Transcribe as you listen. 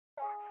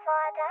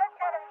just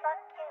tryna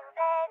fuck you,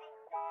 baby.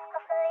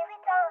 Hopefully we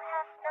don't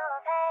have no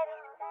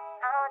babies.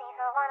 I don't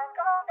even wanna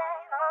go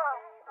back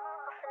home.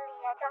 Hopefully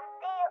I don't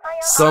see you on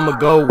your Some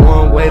go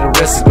one way, the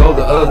rest go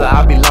the other.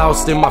 I be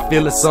lost in my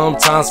feelings,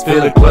 sometimes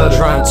feeling cluttered,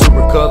 trying to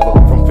recover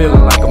from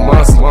feeling like a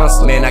monster.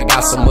 Man, I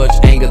got so much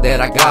anger that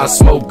I gotta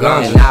smoke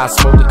guns. And now I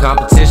smoke the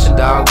competition,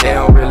 dog. They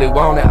don't really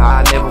want it.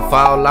 I never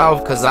fall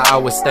off, cause I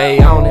always stay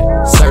on it.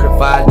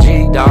 Certified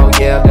G, dog,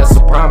 yeah, that's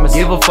a promise.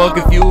 Give a fuck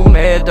if you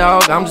mad,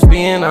 dog, I'm just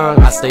being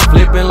honest. I stay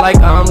flipping like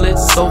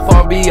omelets, so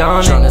far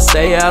beyond it. Trying to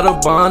stay out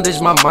of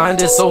bondage, my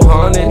mind is so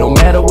haunted. No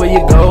matter where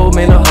you go,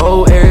 man, the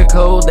whole area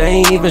code, they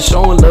ain't even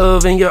showing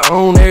love in your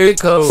own area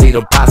code. See,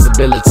 the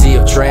possibility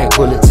of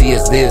tranquility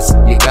is this: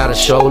 you gotta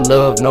show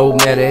love no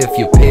matter if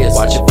you're pissed.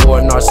 Watch it for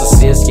a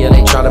narcissist, yeah,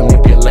 they try to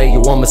manipulate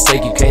you. One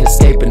mistake you can't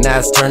escape, and now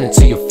it's turning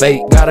to your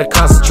fate. Gotta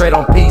concentrate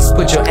on peace,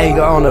 put your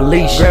anger on a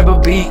leash. Grab a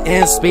beat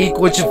and speak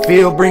what you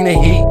feel, bring the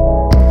heat.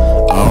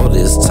 All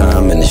this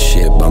time in this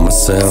shit by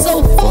myself.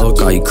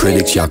 Fuck all you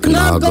critics, y'all can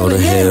all go to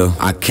hell.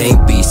 I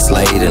can't be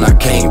slayed and I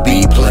can't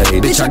be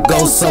played. Bitch, I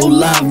go so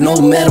live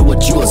no matter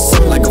what you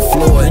assume. Like a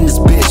floor in this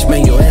bitch,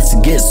 man, your ass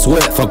will get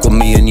swept. Fuck with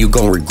me and you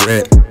gon'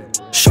 regret.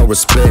 Show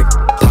respect.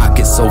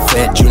 Pocket so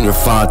fat, Junior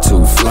far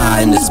too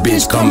fly in this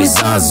bitch, call me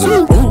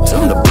Zazu.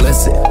 Time to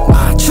bless it.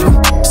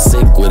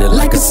 Sick with it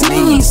like a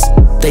sneeze.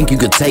 Think you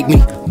could take me?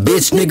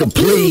 Bitch, nigga,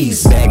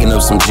 please. Bagging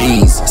up some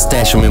G's,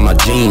 stash them in my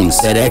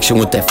jeans. That action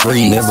with that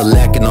freeze, never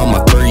lacking on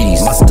my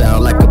threes. My style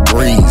like a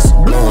breeze,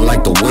 blowing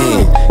like the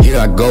wind. Here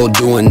I go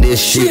doing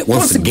this shit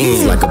once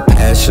again. It's like a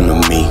passion to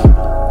me,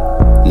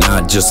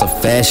 not just a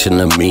fashion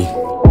to me.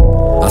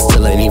 I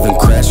still ain't even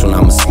crash when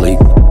I'm asleep.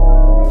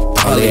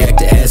 Probably act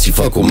the ass, you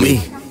fuck with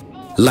me.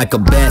 Like a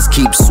bass,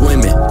 keep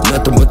swimming,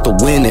 nothing but the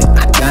winning.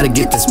 I gotta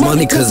get this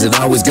money cause it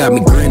always got me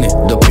grinning.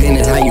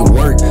 Depending how you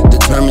work,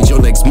 determines your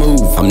next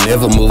move. I'm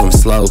never moving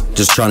slow,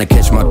 just trying to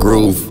catch my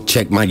groove.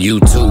 Check my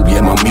YouTube,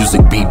 yeah, my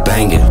music beat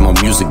banging. My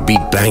music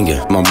beat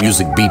banging, my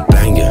music beat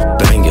banging,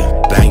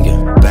 banging,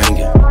 banging.